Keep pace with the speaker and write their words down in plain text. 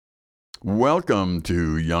Welcome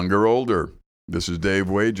to Younger Older. This is Dave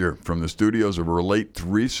Wager from the studios of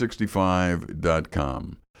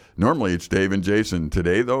Relate365.com. Normally it's Dave and Jason.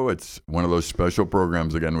 Today, though, it's one of those special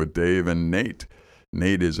programs again with Dave and Nate.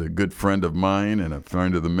 Nate is a good friend of mine and a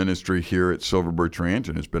friend of the ministry here at Silver Birch Ranch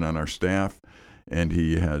and has been on our staff. And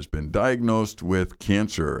he has been diagnosed with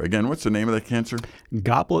cancer. Again, what's the name of that cancer?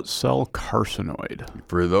 Goblet cell carcinoid.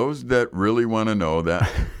 For those that really want to know,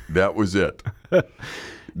 that was it.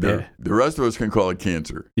 The rest of us can call it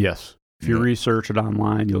cancer. Yes. If you research it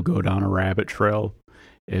online, you'll go down a rabbit trail.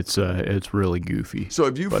 It's really goofy. So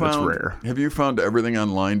it's rare. Have you found everything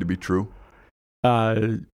online to be true?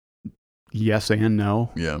 Yes and no.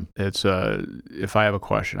 Yeah. It's if I have a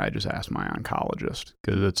question, I just ask my oncologist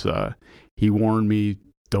because he warned me,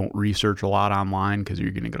 don't research a lot online because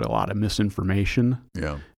you're going to get a lot of misinformation.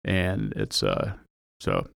 Yeah. And so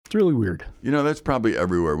it's really weird. You know, that's probably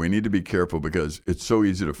everywhere. We need to be careful because it's so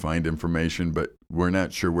easy to find information, but we're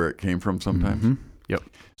not sure where it came from sometimes. Mm-hmm. Yep.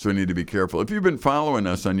 So we need to be careful. If you've been following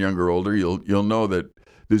us on Younger Older, you'll know that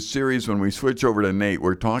this series, when we switch over to Nate,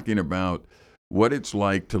 we're talking about what it's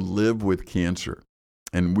like to live with cancer.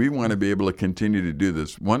 And we want to be able to continue to do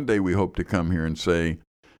this. One day we hope to come here and say,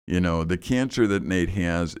 you know, the cancer that Nate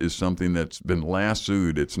has is something that's been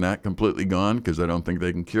lassoed. It's not completely gone because I don't think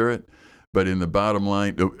they can cure it. But in the bottom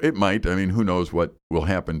line, it might. I mean, who knows what will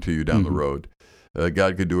happen to you down the road.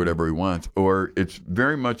 God could do whatever he wants. Or it's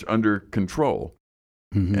very much under control.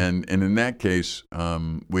 Mm-hmm. And in that case,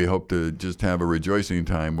 we hope to just have a rejoicing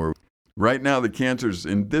time where right now the cancer's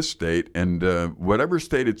in this state, and whatever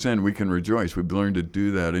state it's in, we can rejoice. We've learned to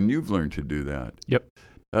do that, and you've learned to do that. Yep.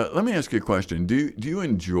 Let me ask you a question. Do you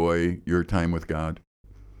enjoy your time with God?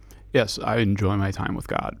 Yes, I enjoy my time with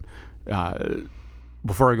God.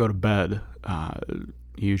 Before I go to bed,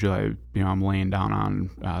 usually I'm laying down on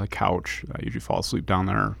the couch. I usually fall asleep down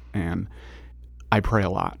there, and I pray a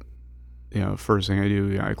lot. First thing I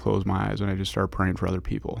do, I close my eyes and I just start praying for other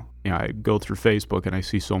people. I go through Facebook and I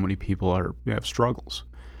see so many people have struggles,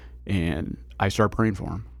 and I start praying for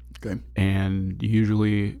them. Okay. And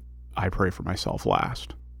usually I pray for myself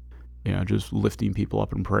last. Just lifting people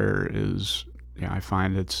up in prayer is, I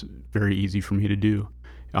find it's very easy for me to do.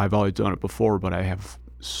 I've always done it before, but I have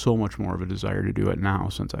so much more of a desire to do it now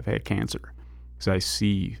since I've had cancer, because I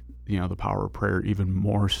see, the power of prayer even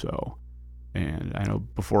more so. And I know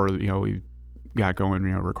before, we got going,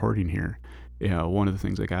 recording here, one of the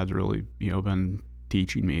things that God's really, been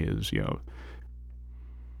teaching me is,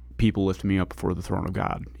 people lift me up before the throne of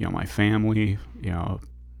God. My family,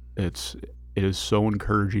 it is so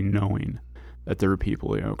encouraging knowing that there are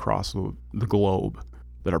people, across the globe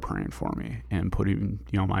that are praying for me and putting,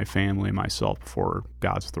 my family and myself before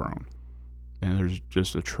God's throne. And there's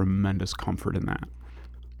just a tremendous comfort in that.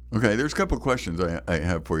 Okay, there's a couple of questions I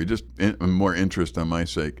have for you, just more interest on my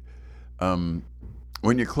sake. When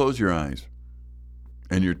you close your eyes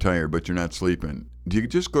and you're tired but you're not sleeping, do you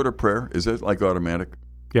just go to prayer? Is that like automatic?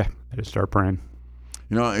 Yeah, I just start praying.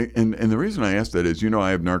 And the reason I ask that is,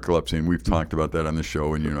 I have narcolepsy, and we've talked about that on the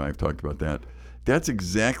show, and I've talked about that. That's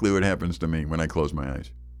exactly what happens to me when I close my eyes.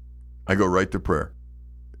 I go right to prayer.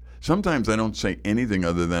 Sometimes I don't say anything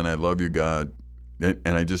other than I love you, God, and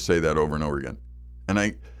I just say that over and over again. And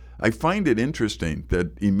I find it interesting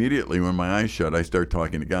that immediately when my eyes shut, I start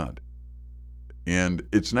talking to God. And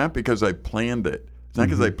it's not because I planned it. It's not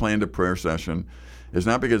because I planned a prayer session. It's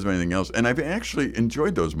not because of anything else. And I've actually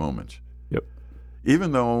enjoyed those moments. Yep.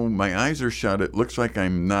 Even though my eyes are shut, it looks like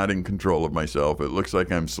I'm not in control of myself. It looks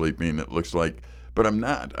like I'm sleeping. It looks like, but I'm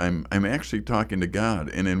not. I'm actually talking to God.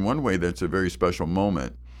 And in one way, that's a very special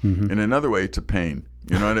moment. In another way, it's a pain.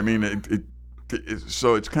 You know what I mean?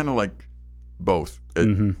 So it's kind of like both.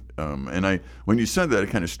 And when you said that, it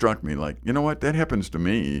kind of struck me like, you know what? That happens to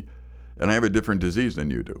me, and I have a different disease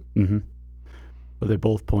than you do. But they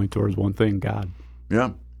both point towards one thing, God.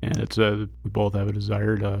 Yeah. And it's we both have a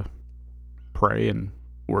desire to pray and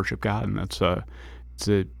worship God, and it's a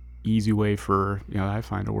easy way for I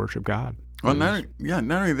find to worship God. Well, not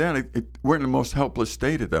only that, we're in the most helpless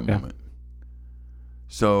state at that moment.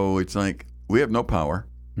 So it's like we have no power,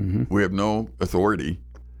 we have no authority.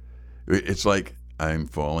 It's like I'm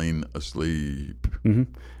falling asleep. And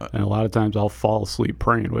a lot of times I'll fall asleep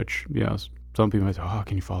praying, which some people might say, "Oh,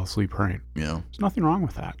 can you fall asleep praying?" Yeah, there's nothing wrong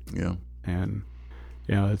with that. Yeah, and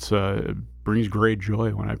it brings great joy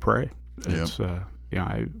when I pray. It's when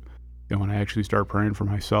I actually start praying for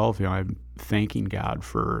myself, I'm thanking God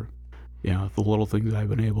for the little things I've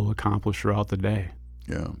been able to accomplish throughout the day.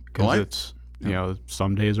 Yeah, because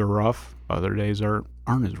some days are rough, other days aren't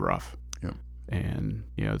as rough. Yeah, and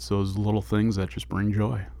it's those little things that just bring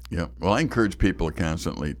joy. Yeah. Well, I encourage people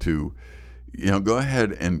constantly to, go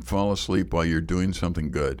ahead and fall asleep while you're doing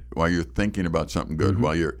something good, while you're thinking about something good,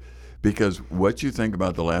 because what you think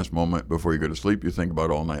about the last moment before you go to sleep, you think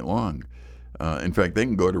about all night long. In fact, they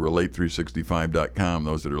can go to relate365.com,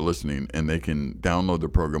 those that are listening, and they can download the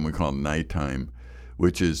program we call Nighttime,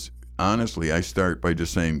 which is, honestly, I start by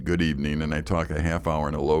just saying good evening, and I talk a half hour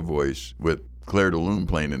in a low voice with Claire de Lune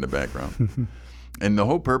playing in the background. And the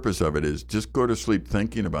whole purpose of it is just go to sleep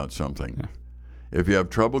thinking about something. Yeah. If you have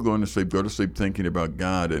trouble going to sleep, go to sleep thinking about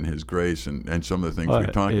God and His grace and some of the things we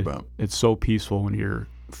talked about. It's so peaceful when you're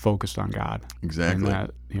focused on God. Exactly. And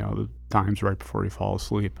that, the times right before you fall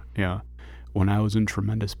asleep. When I was in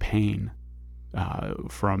tremendous pain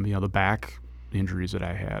from, the back injuries that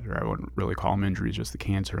I had, or I wouldn't really call them injuries, just the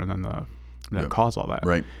cancer and then that caused all that.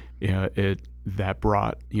 Right. That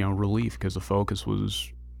brought, relief because the focus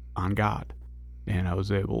was on God. And I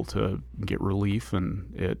was able to get relief,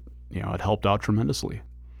 and it helped out tremendously.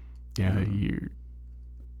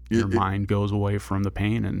 Your mind goes away from the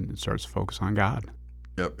pain and it starts to focus on God.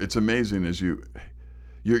 Yep, it's amazing as you're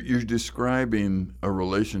describing a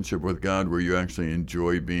relationship with God where you actually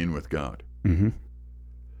enjoy being with God. Mm-hmm.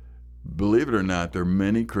 Believe it or not, there are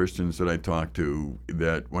many Christians that I talk to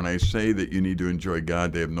that when I say that you need to enjoy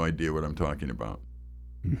God, they have no idea what I'm talking about.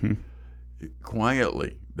 Mm-hmm.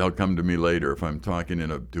 Quietly, they'll come to me later if I'm talking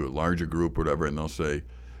to a larger group or whatever, and they'll say,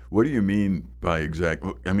 what do you mean by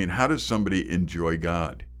how does somebody enjoy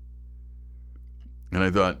God? And I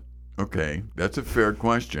thought, okay, that's a fair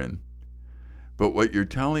question. But what you're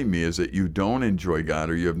telling me is that you don't enjoy God,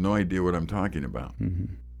 or you have no idea what I'm talking about.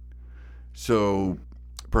 Mm-hmm. So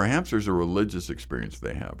perhaps there's a religious experience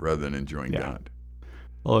they have rather than enjoying God.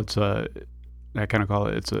 Well, I kind of call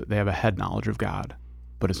it, they have a head knowledge of God,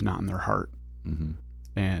 but it's not in their heart. Mm-hmm.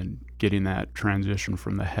 And getting that transition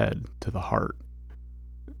from the head to the heart.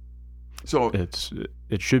 So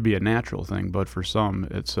it should be a natural thing, but for some,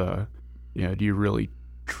 it's do you really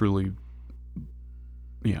truly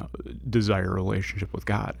desire a relationship with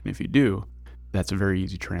God? And if you do, that's a very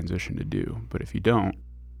easy transition to do. But if you don't,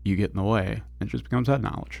 you get in the way, and it just becomes head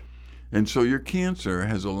knowledge. And so your cancer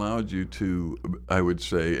has allowed you to, I would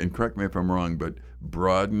say, and correct me if I'm wrong, but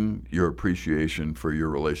broaden your appreciation for your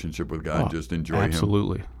relationship with God. Just enjoy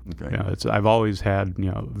absolutely. Him. Absolutely. Okay. I've always had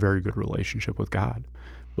a very good relationship with God,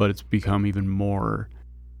 but it's become even more,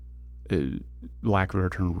 lack of a better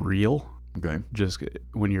term, real. Okay. Just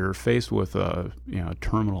when you're faced with a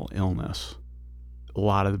terminal illness, a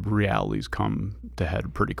lot of the realities come to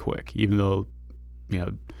head pretty quick. Even though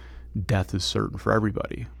death is certain for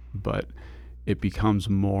everybody, but it becomes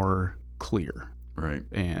more clear. Right.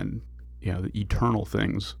 And the eternal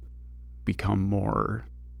things become more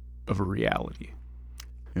of a reality.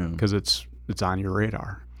 Yeah. Because it's on your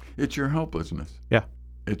radar. It's your helplessness. Yeah.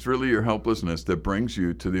 It's really your helplessness that brings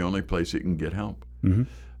you to the only place you can get help. Mm-hmm.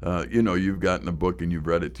 You've gotten a book and you've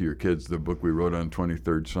read it to your kids, the book we wrote on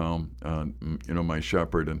 23rd Psalm, My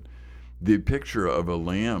Shepherd, and the picture of a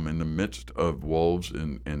lamb in the midst of wolves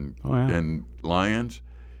and lions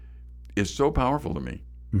is so powerful to me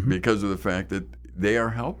because of the fact that they are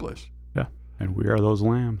helpless. Yeah, and we are those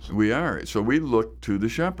lambs. We are. So we look to the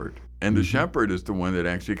shepherd, and the shepherd is the one that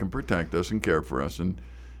actually can protect us and care for us, and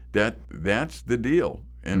that's the deal.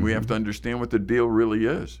 And we have to understand what the deal really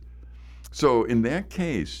is. So in that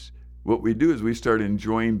case, what we do is we start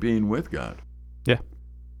enjoying being with God. Yeah.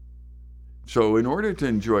 So in order to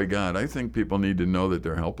enjoy God, I think people need to know that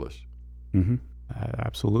they're helpless. Mm-hmm.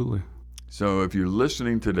 Absolutely. So if you're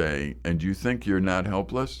listening today and you think you're not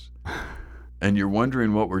helpless and you're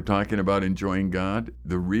wondering what we're talking about enjoying God,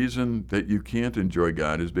 the reason that you can't enjoy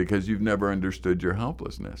God is because you've never understood your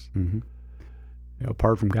helplessness. Mm-hmm.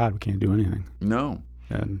 Apart from God, we can't do anything. No.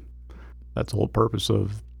 And that's the whole purpose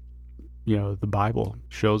of, the Bible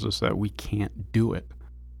shows us that we can't do it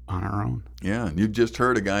on our own. Yeah, and you've just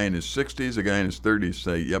heard a guy in his 60s, a guy in his 30s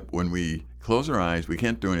say, yep, when we close our eyes, we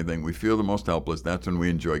can't do anything. We feel the most helpless. That's when we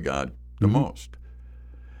enjoy God the most.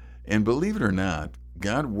 And believe it or not,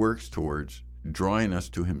 God works towards drawing us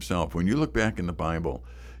to Himself. When you look back in the Bible,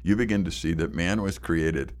 you begin to see that man was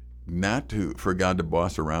created not for God to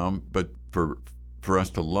boss around, but for us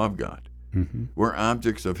to love God. Mm-hmm. We're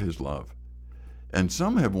objects of His love. And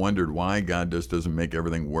some have wondered why God just doesn't make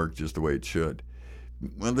everything work just the way it should.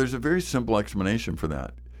 Well, there's a very simple explanation for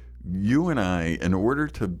that. You and I, in order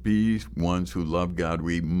to be ones who love God,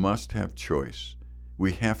 we must have choice.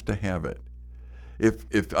 We have to have it.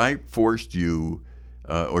 If I forced you,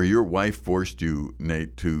 or your wife forced you,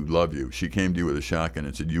 Nate, to love you, she came to you with a shotgun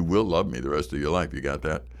and said, you will love me the rest of your life. You got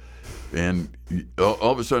that? And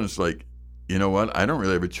all of a sudden it's like, you know what? I don't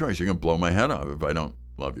really have a choice. You're going to blow my head off if I don't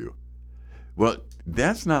love you. Well,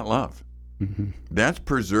 that's not love. Mm-hmm. That's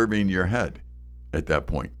preserving your head at that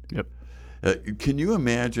point. Yep. Can you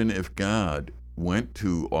imagine if God went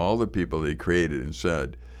to all the people that he created and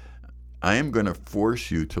said, I am going to force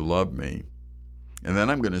you to love me, and then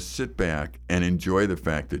I'm going to sit back and enjoy the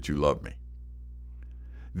fact that you love me?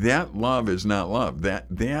 That love is not love.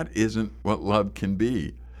 That isn't what love can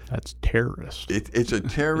be. That's terrorist. It's a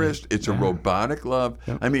terrorist. It's a robotic love.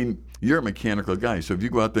 Yep. I mean, you're a mechanical guy, so if you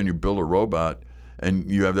go out there and you build a robot, and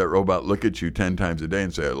you have that robot look at you 10 times a day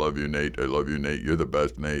and say, I love you, Nate. I love you, Nate. You're the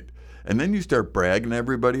best, Nate. And then you start bragging to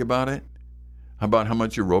everybody about it, about how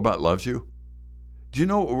much your robot loves you. Do you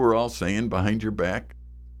know what we're all saying behind your back?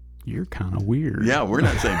 You're kind of weird. Yeah, we're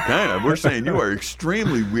not saying kind of. We're saying you are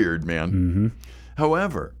extremely weird, man. Mm-hmm.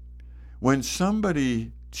 However, when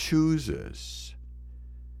somebody chooses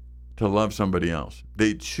to love somebody else,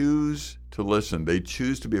 they choose to listen, they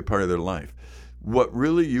choose to be a part of their life. What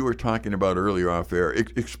really you were talking about earlier off air,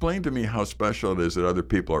 explain to me how special it is that other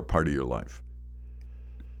people are part of your life.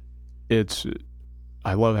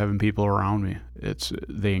 I love having people around me.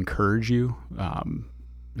 They encourage you.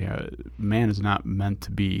 Man is not meant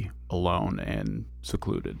to be alone and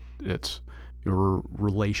secluded. You're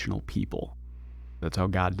relational people. That's how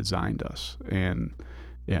God designed us. And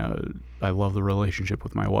I love the relationship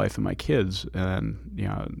with my wife and my kids. And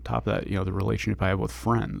on top of that, the relationship I have with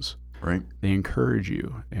friends. Right. They encourage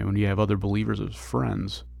you, and when you have other believers as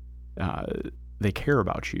friends, they care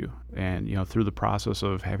about you. And through the process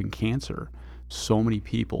of having cancer, so many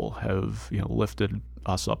people have lifted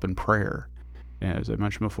us up in prayer. And as I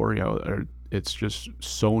mentioned before, it's just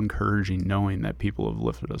so encouraging knowing that people have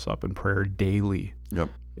lifted us up in prayer daily. Yep.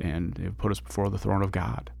 And they've put us before the throne of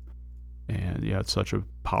God. And it's such a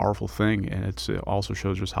powerful thing, and it also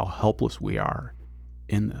shows just how helpless we are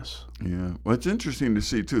in this. Yeah. Well, it's interesting to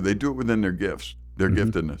see, too. They do it within their gifts, their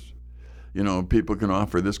giftedness. People can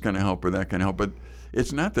offer this kind of help or that kind of help, but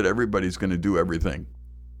it's not that everybody's going to do everything.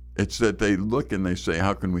 It's that they look and they say,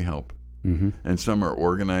 how can we help? Mm-hmm. And some are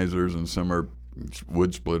organizers and some are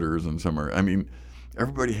wood splitters and some are,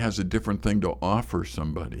 everybody has a different thing to offer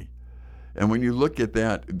somebody. And when you look at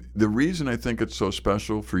that, the reason I think it's so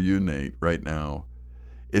special for you, Nate, right now,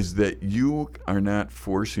 is that you are not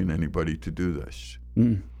forcing anybody to do this.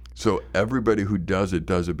 Mm. So everybody who does it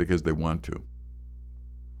because they want to.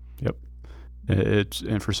 Yep.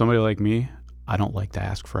 And for somebody like me, I don't like to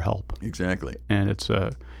ask for help. Exactly. And it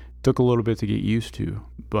took a little bit to get used to,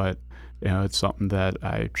 but it's something that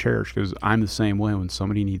I cherish because I'm the same way. When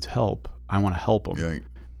somebody needs help, I want to help them. Right.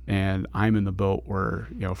 And I'm in the boat where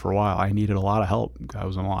for a while I needed a lot of help. I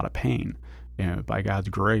was in a lot of pain. And by God's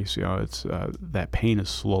grace, it's that pain is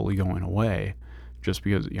slowly going away. Just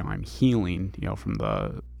because I'm healing, from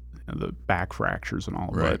the back fractures and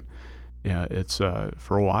all. Right. But it's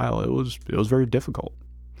for a while it was very difficult.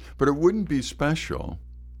 But it wouldn't be special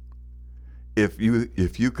if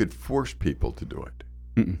you could force people to do it.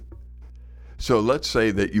 Mm-mm. So let's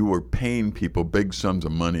say that you were paying people big sums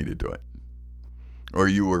of money to do it, or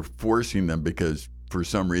you were forcing them because for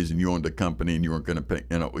some reason you owned a company and you weren't going to pay.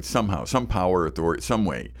 Somehow, some power, authority, some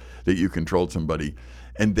way that you controlled somebody.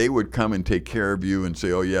 And they would come and take care of you and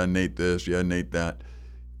say, oh, yeah, Nate this, yeah, Nate that.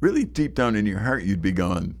 Really deep down in your heart, you'd be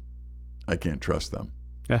going, I can't trust them.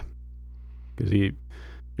 Yeah, because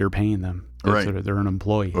you're paying them. Right. They're an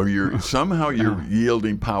employee. Or you're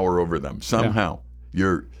yielding power over them. Somehow.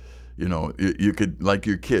 You could, like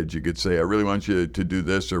your kids, you could say, I really want you to do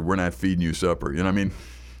this, or we're not feeding you supper.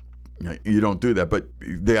 You don't do that. But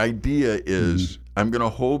the idea is, I'm going to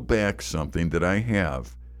hold back something that I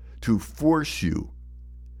have to force you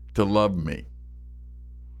to love me.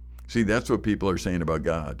 See, that's what people are saying about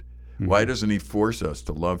God. Mm-hmm. Why doesn't he force us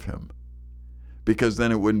to love him? Because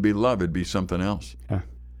then it wouldn't be love, it'd be something else. Yeah.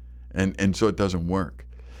 And so it doesn't work.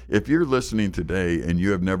 If you're listening today and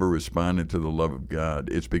you have never responded to the love of God,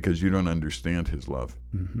 it's because you don't understand his love.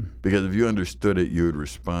 Mm-hmm. Because if you understood it, you would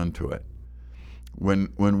respond to it. When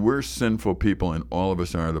we're sinful people, and all of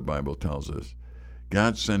us are, the Bible tells us,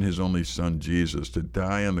 God sent his only son, Jesus, to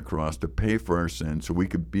die on the cross to pay for our sins so we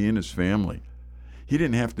could be in his family. He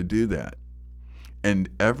didn't have to do that. And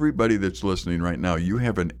everybody that's listening right now, you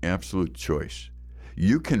have an absolute choice.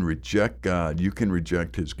 You can reject God. You can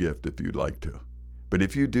reject his gift if you'd like to. But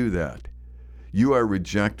if you do that, you are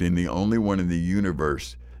rejecting the only one in the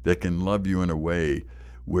universe that can love you in a way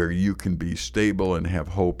where you can be stable and have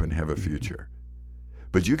hope and have a future.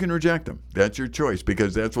 But you can reject him. That's your choice,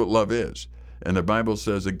 because that's what love is. And the Bible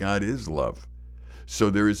says that God is love. So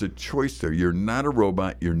there is a choice there. You're not a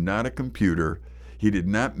robot. You're not a computer. He did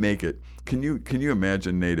not make it. Can you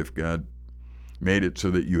imagine, Nate, if God made it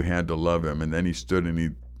so that you had to love him. And then he stood and he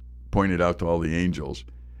pointed out to all the angels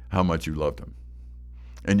how much you loved him.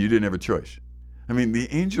 And you didn't have a choice. I mean,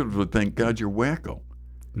 the angels would think, God, you're wacko.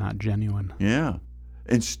 Not genuine. Yeah.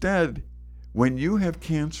 Instead, when you have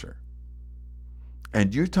cancer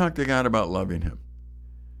and you talk to God about loving him,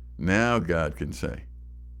 now God can say,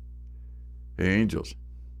 hey, angels,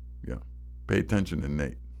 pay attention to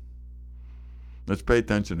Nate. Let's pay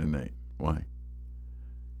attention to Nate. Why?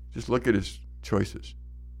 Just look at his choices.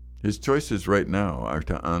 His choices right now are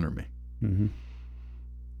to honor me. Mm-hmm.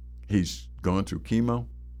 He's going through chemo.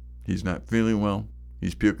 He's not feeling well.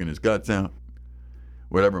 He's puking his guts out.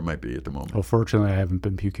 Whatever it might be at the moment. Well, fortunately, I haven't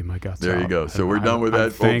been puking my guts out. There you go. So we're done with that.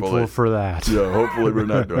 I'm thankful for that. Yeah, hopefully we're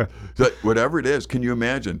not doing so whatever it is. Can you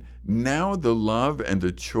imagine? Now the love and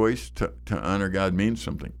the choice to honor God means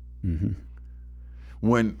something. Mm-hmm.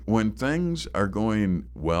 When things are going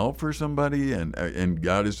well for somebody and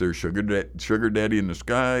God is their sugar daddy in the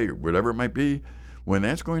sky or whatever it might be, when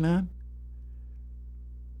that's going on,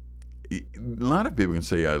 a lot of people can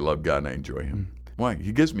say, I love God and I enjoy him. Mm-hmm. Why?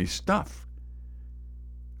 He gives me stuff.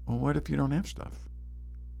 Well, what if you don't have stuff?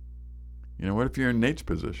 What if you're in Nate's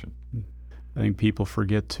position? I think people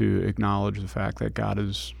forget to acknowledge the fact that God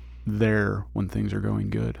is there when things are going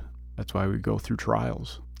good. That's why we go through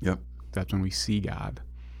trials. Yep. That's when we see God.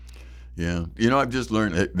 Yeah. I've just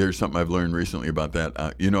learned, there's something I've learned recently about that.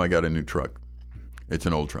 I got a new truck. It's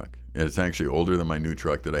an old truck. It's actually older than my new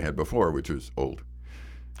truck that I had before, which was old.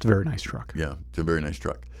 It's a very nice truck. Yeah, it's a very nice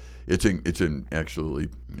truck. It's in absolutely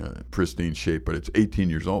pristine shape, but it's 18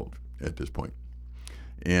 years old at this point.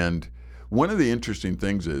 And one of the interesting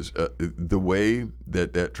things is the way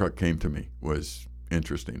that truck came to me was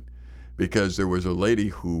interesting, because there was a lady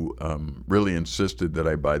who really insisted that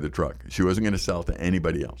I buy the truck. She wasn't going to sell it to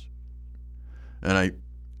anybody else. And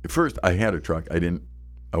at first I had a truck.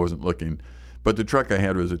 I wasn't looking, but the truck I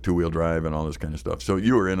had was a 2-wheel drive and all this kind of stuff. So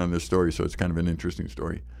you were in on this story, so it's kind of an interesting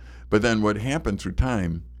story. But then what happened through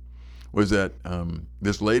time was that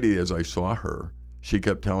this lady, as I saw her, she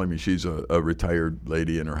kept telling me she's a retired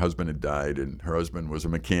lady and her husband had died, and her husband was a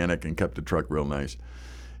mechanic and kept the truck real nice.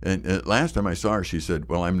 And last time I saw her, she said,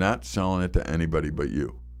 well, I'm not selling it to anybody but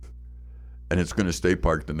you. And it's going to stay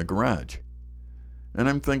parked in the garage. And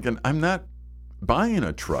I'm thinking, I'm not buying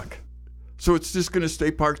a truck. So it's just going to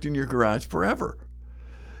stay parked in your garage forever.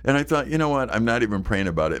 And I thought, you know what? I'm not even praying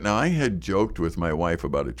about it. Now, I had joked with my wife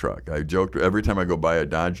about a truck. I joked every time I go by a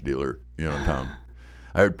Dodge dealer, in town.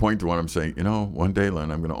 I would point to one. I'm saying, one day, Len,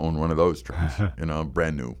 I'm going to own one of those trucks.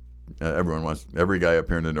 Brand new. Every guy up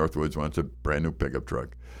here in the Northwoods wants a brand new pickup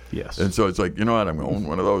truck. Yes. And so it's like, I'm going to own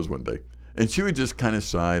one of those one day. And she would just kind of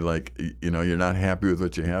sigh, like, you're not happy with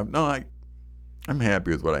what you have. No, I'm happy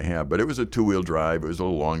with what I have. But it was a 2-wheel drive. It was a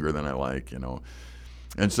little longer than I like,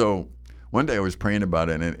 And so one day I was praying about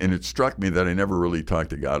it, and it struck me that I never really talked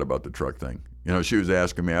to God about the truck thing. She was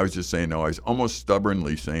asking me. I was just saying no. I was almost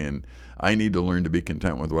stubbornly saying, I need to learn to be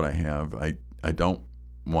content with what I have. I don't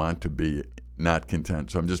want to be not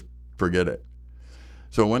content, so I'm just forget it.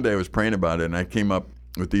 So one day I was praying about it, and I came up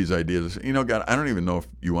with these ideas. God, I don't even know if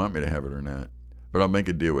you want me to have it or not, but I'll make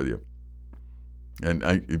a deal with you. And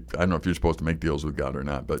I don't know if you're supposed to make deals with God or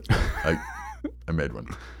not, but I made one.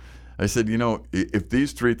 I said, if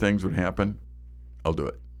these 3 things would happen, I'll do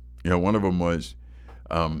it. One of them was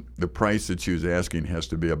the price that she was asking has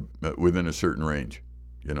to be within a certain range,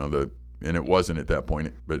 and it wasn't at that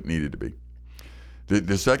point, but it needed to be.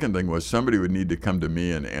 The second thing was somebody would need to come to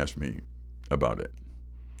me and ask me about it.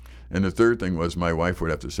 And the third thing was my wife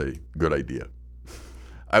would have to say, good idea.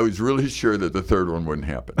 I was really sure that the third one wouldn't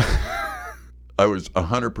happen. I was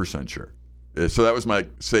 100% sure. So that was my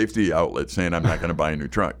safety outlet saying I'm not going to buy a new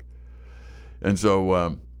truck. And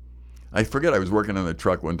so I forget, I was working on the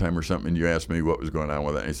truck one time or something, and you asked me what was going on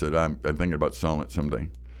with it. And I said, I'm thinking about selling it someday.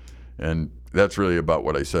 And that's really about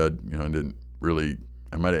what I said. I didn't really,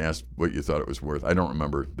 I might have asked what you thought it was worth. I don't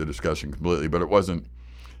remember the discussion completely, but it wasn't,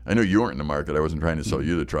 I knew you weren't in the market. I wasn't trying to sell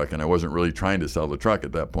you the truck, and I wasn't really trying to sell the truck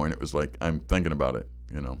at that point. It was like, I'm thinking about it,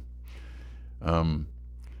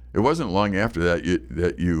 It wasn't long after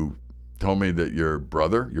that you told me that your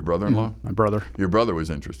brother-in-law? My brother. Your brother was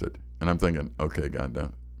interested. And I'm thinking, okay,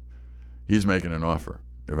 God, he's making an offer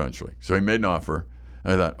eventually. So he made an offer.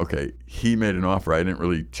 And I thought, okay, he made an offer. I didn't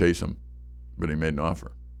really chase him, but he made an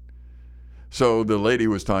offer. So the lady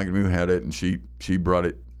was talking to me who had it, and she brought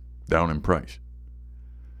it down in price.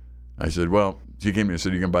 I said, well, she came to me and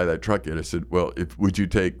said, you can buy that truck yet? I said, well, would you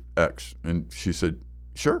take X? And she said,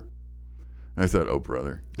 sure. I thought, oh,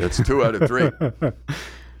 brother, that's 2 out of 3.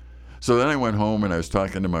 So then I went home and I was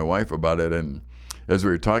talking to my wife about it. And as we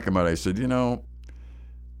were talking about it, I said,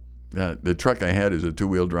 The truck I had is a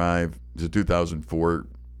two-wheel drive. It's a 2004.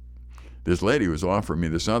 This lady was offering me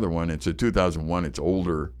this other one. It's a 2001. It's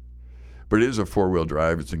older, but it is a four-wheel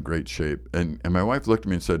drive. It's in great shape. And my wife looked at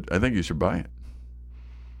me and said, I think you should buy it.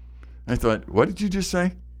 I thought, what did you just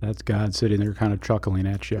say? That's God sitting there kind of chuckling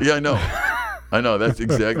at you. Yeah, I know. I know. That's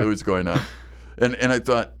exactly what's going on. And I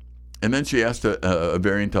thought, and then she asked a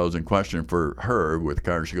very intelligent question for her with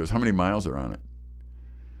cars. She goes, how many miles are on it?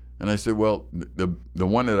 And I said, well, the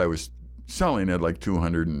one that I was selling had like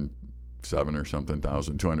 207 or something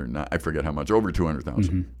thousand, 209, I forget how much, over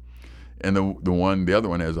 200,000. And the other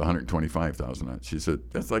one has 125,000 on it. She said,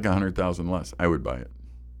 that's like 100,000 less. I would buy it.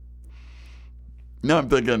 Now I'm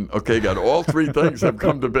thinking, okay, God, all three things have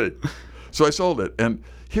come to be. So I sold it. And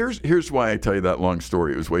here's why I tell you that long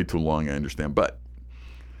story. It was way too long, I understand. But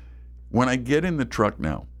when I get in the truck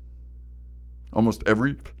now, almost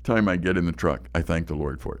every time I get in the truck, I thank the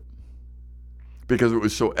Lord for it. Because it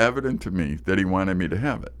was so evident to me that he wanted me to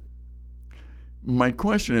have it. My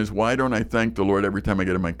question is, why don't I thank the Lord every time I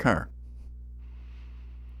get in my car?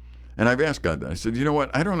 And I've asked God that. I said, you know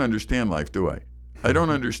what? I don't understand life, do I? I don't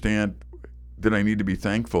understand that I need to be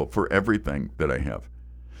thankful for everything that I have.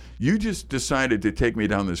 You just decided to take me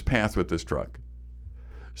down this path with this truck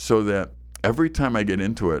so that every time I get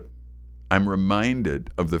into it, I'm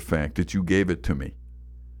reminded of the fact that you gave it to me.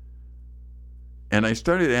 And I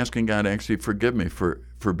started asking God to actually forgive me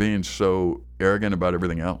for being so arrogant about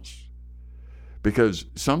everything else. Because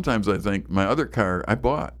sometimes I think my other car I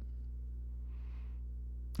bought.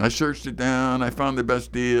 I searched it down. I found the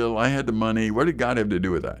best deal. I had the money. What did God have to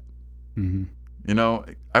do with that? Mm-hmm. You know,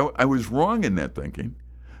 I was wrong in that thinking.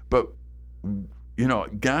 But, you know,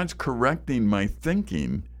 God's correcting my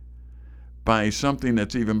thinking by something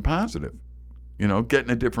that's even positive. You know,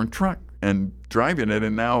 getting a different truck and driving it.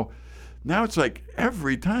 And now it's like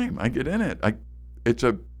every time I get in it, it's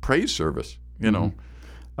a praise service, you know.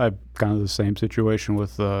 I kind of the same situation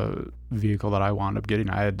with the vehicle that I wound up getting.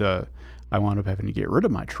 I wound up having to get rid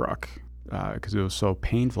of my truck because it was so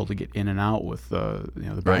painful to get in and out with the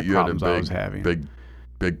back problems I was having.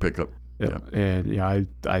 Big pickup. Yeah. And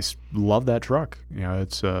I love that truck. You know,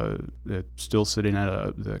 it's still sitting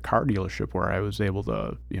at the car dealership where I was able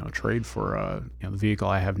to trade for the vehicle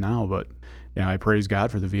I have now. But I praise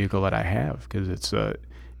God for the vehicle that I have because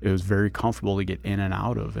it was very comfortable to get in and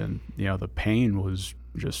out of, and the pain was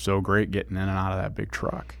just so great getting in and out of that big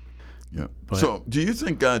truck. Yeah. So, do you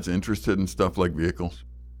think God's interested in stuff like vehicles?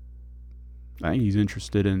 I think He's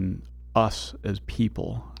interested in us as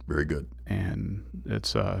people. Very good. And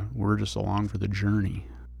it's we're just along for the journey,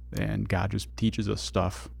 and God just teaches us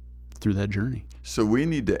stuff through that journey. So we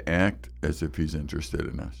need to act as if He's interested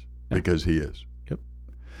in us because He is. Yep.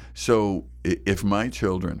 So if my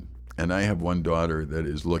children, and I have one daughter that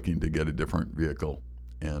is looking to get a different vehicle,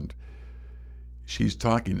 and she's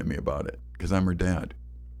talking to me about it because I'm her dad.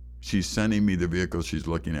 She's sending me the vehicles she's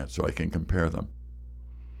looking at so I can compare them.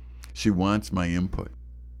 She wants my input.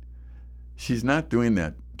 She's not doing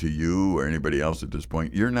that to you or anybody else at this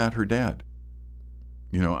point. You're not her dad.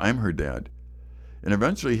 I'm her dad. And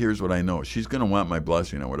eventually, here's what I know. She's going to want my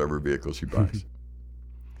blessing on whatever vehicle she buys.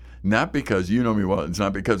 Not because, you know me well, it's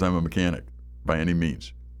not because I'm a mechanic by any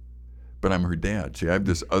means. But I'm her dad. See, I have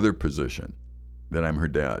this other position that I'm her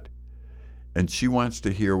dad. And she wants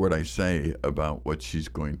to hear what I say about what she's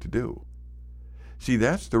going to do. See,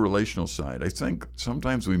 that's the relational side. I think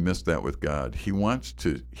sometimes we miss that with God. He wants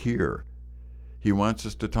to hear. He wants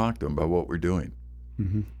us to talk to Him about what we're doing.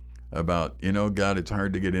 Mm-hmm. About, God, it's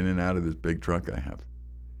hard to get in and out of this big truck I have.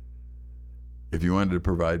 If you wanted to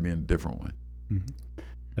provide me a different one.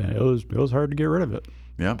 Mm-hmm. It was hard to get rid of it.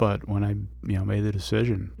 Yeah. But when I made the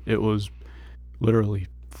decision, it was literally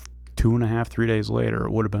 2.5, 3 days later.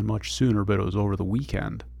 It would have been much sooner, but it was over the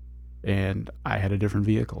weekend, and I had a different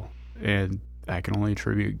vehicle, and I can only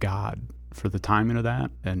attribute God for the timing of that,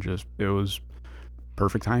 and just it was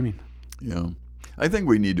perfect timing. Yeah. I think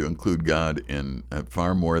we need to include God in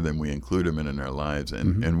far more than we include Him in our lives,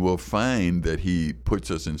 and we'll find that He puts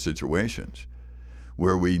us in situations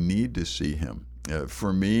where we need to see Him.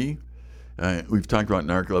 For me, we've talked about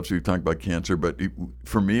narcolepsy, we've talked about cancer, but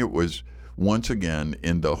for me it was once again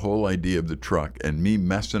in the whole idea of the truck and me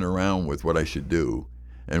messing around with what I should do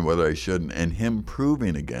and whether I shouldn't, and Him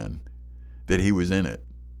proving again that He was in it,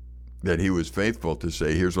 that He was faithful to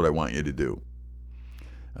say, here's what I want you to do.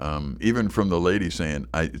 Even from the lady saying,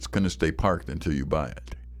 it's going to stay parked until you buy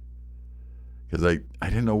it. Because I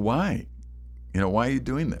didn't know why. Why are you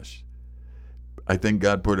doing this? I think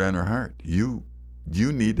God put it on her heart. You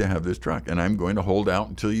need to have this truck, and I'm going to hold out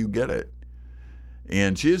until you get it.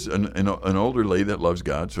 And she is an older lady that loves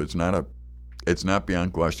God, so it's not it's not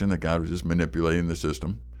beyond question that God was just manipulating the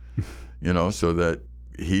system, so that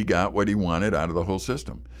he got what he wanted out of the whole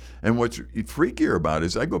system. And what's freakier about it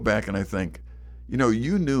is I go back and I think,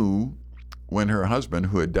 you knew when her husband,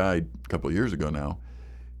 who had died a couple of years ago now,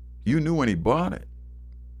 you knew when he bought it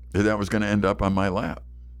that was going to end up on my lap.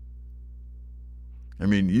 I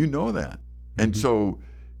mean, you know that. And so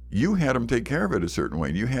you had him take care of it a certain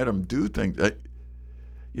way. You had him do things.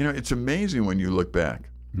 It's amazing when you look back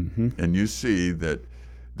and you see that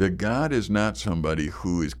God is not somebody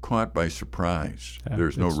who is caught by surprise.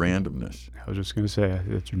 There's no randomness. I was just going to say,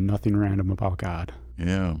 there's nothing random about God.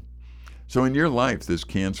 Yeah. So in your life, this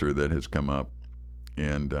cancer that has come up,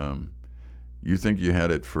 and you think you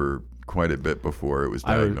had it for quite a bit before it was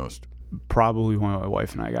diagnosed. Probably when my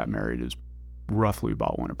wife and I got married is roughly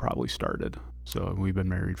about when it probably started. So we've been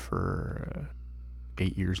married for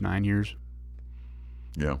 8 years, 9 years.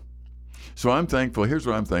 Yeah. So I'm thankful. Here's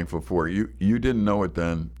what I'm thankful for. You didn't know it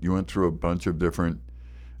then. You went through a bunch of different,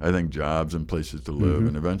 I think, jobs and places to live,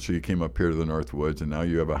 and eventually you came up here to the Northwoods, and now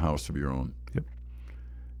you have a house of your own. Yep.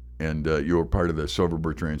 And you were part of the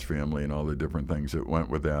Silverberg Ranch family and all the different things that went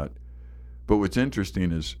with that. But what's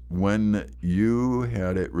interesting is when you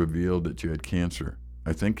had it revealed that you had cancer,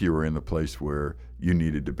 I think you were in the place where you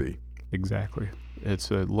needed to be. Exactly.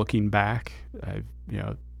 It's looking back, I've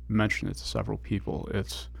mentioned it to several people.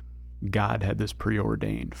 It's God had this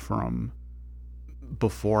preordained from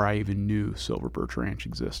before I even knew Silverberg Ranch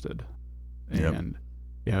existed. And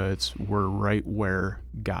we're right where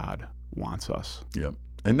God wants us. Yep.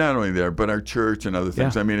 And not only there, but our church and other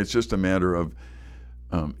things. Yeah. I mean, it's just a matter of,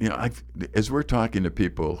 as we're talking to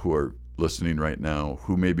people who are listening right now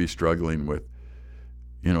who may be struggling with,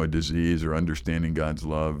 a disease or understanding God's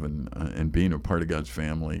love and being a part of God's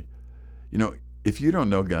family, if you don't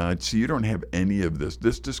know God, you don't have any of this.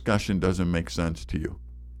 This discussion doesn't make sense to you.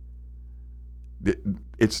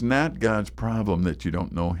 It's not God's problem that you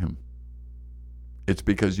don't know him. It's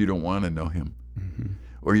because you don't want to know him.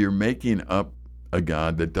 Or you're making up a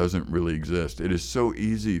God that doesn't really exist. It is so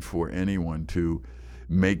easy for anyone to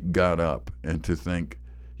make God up and to think,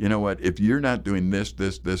 you know what, if you're not doing this,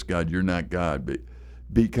 God, you're not God.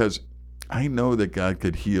 Because I know that God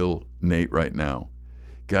could heal Nate right now.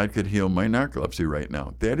 God could heal my narcolepsy right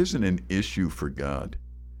now. That isn't an issue for God.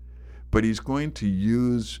 But he's going to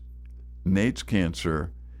use Nate's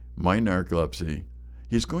cancer, my narcolepsy,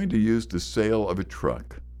 he's going to use the sale of a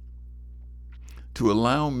truck to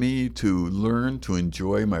allow me to learn to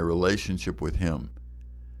enjoy my relationship with him.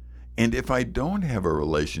 And if I don't have a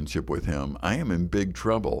relationship with him, I am in big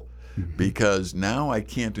trouble because now I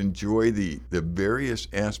can't enjoy the various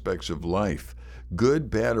aspects of life. Good,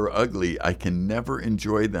 bad, or ugly, I can never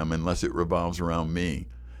enjoy them unless it revolves around me.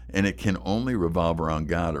 And it can only revolve around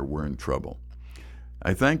God or we're in trouble.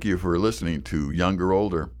 I thank you for listening to Younger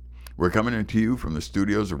Older. We're coming to you from the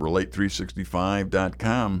studios of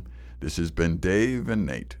Relate365.com. This has been Dave and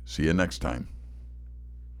Nate. See you next time.